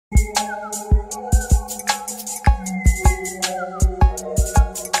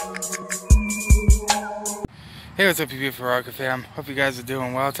Hey, what's up, you beautiful Rocket fam? Hope you guys are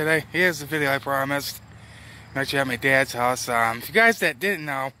doing well today. Here's the video I promised. I'm actually at my dad's house. If you guys that didn't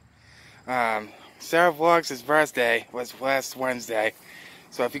know, Sarah Vlogs' birthday was last Wednesday.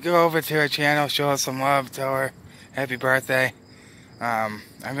 So if you go over to her channel, show her some love, tell her happy birthday. I'm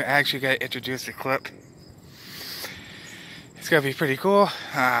actually going to introduce a clip. It's going to be pretty cool.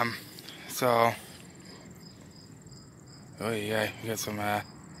 Oh yeah, you got some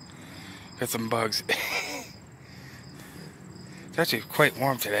bugs. It's actually quite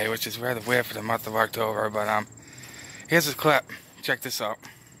warm today, which is rather weird for the month of October, but here's a clip. Check this out.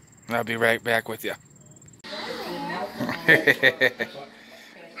 And I'll be right back with you. It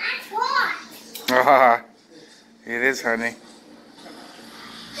is, honey.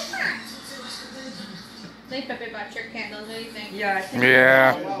 They Pepe bought your candles, what do you think? Yeah, I think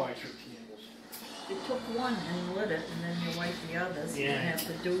Yeah. you took one and lit it, and then you wiped the others. You didn't have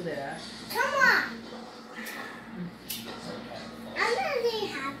to do that. Come on. I'm gonna be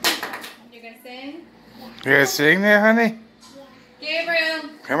happy. You're gonna sing? You guys sing there, honey? Gabriel,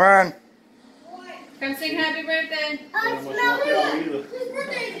 Come on. come sing happy birthday. Oh, it's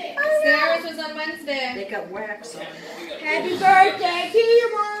Sarah's was on Wednesday. They got wax on. Happy birthday to you,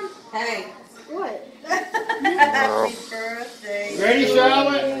 Mom. Hey. What? Happy birthday. Ready,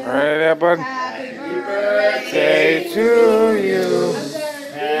 Charlotte? All right, there, bud. Happy Birthday to you.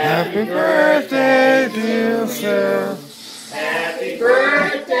 Happy birthday, dear Sarah. Happy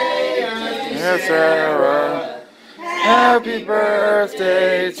birthday, Dear Sarah. Happy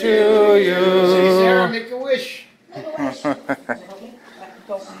birthday to Say, Sarah, you. make a wish. Go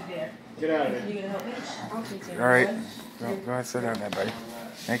from there. Get out of You there. gonna help me? I'll take it. All right. Go ahead, sit down there, buddy.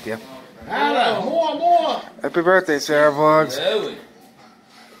 Thank you. Hala, more. Happy birthday, Sarah Vlogs.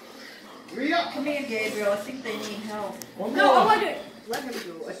 Hurry up. Come here, Gabriel. I think they need help. One No, I more. want to let him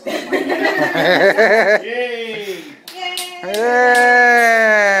do it. Yay.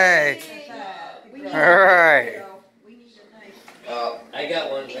 Hey! All right. We need a knife. Oh, I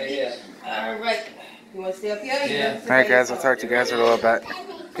got one right here. All right. You want to stay up here? Yeah. All right, guys. I'll talk to you guys in a little bit.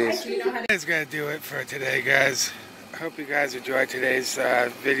 Peace. You know how to That's gonna do it for today, guys. I hope you guys enjoyed today's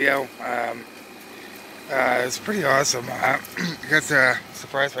video. It's pretty awesome. I got to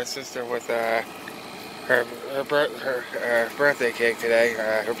surprise my sister with her birthday cake today.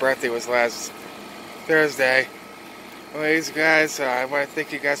 Her birthday was last Thursday. Anyways, guys, I want to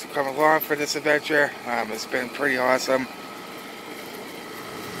thank you guys for coming along for this adventure. It's been pretty awesome,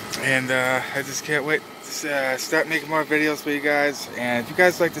 and I just can't wait to start making more videos for you guys. And if you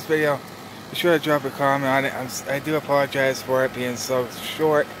guys like this video, be sure to drop a comment on it. I do apologize for it being so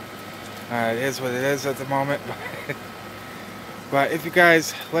short. It is what it is at the moment. But if you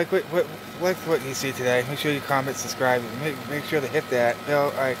guys like what you see today, make sure you comment, subscribe, and make sure to hit that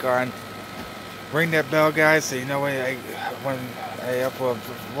bell icon. Ring that bell, guys, so you know when I upload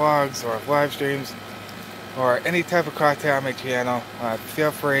vlogs or live streams or any type of content on my channel.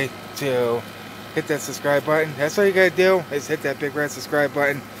 Feel free to hit that subscribe button. That's all you gotta do, is hit that big red subscribe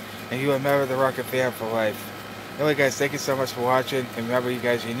button, and you will remember the Rocket Fam for life. Anyway, guys, thank you so much for watching. And remember, you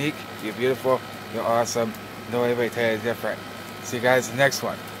guys are unique, you're beautiful, you're awesome. Don't let anybody tell you different. See you guys in the next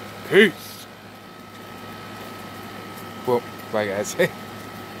one. Peace. Well, bye, guys.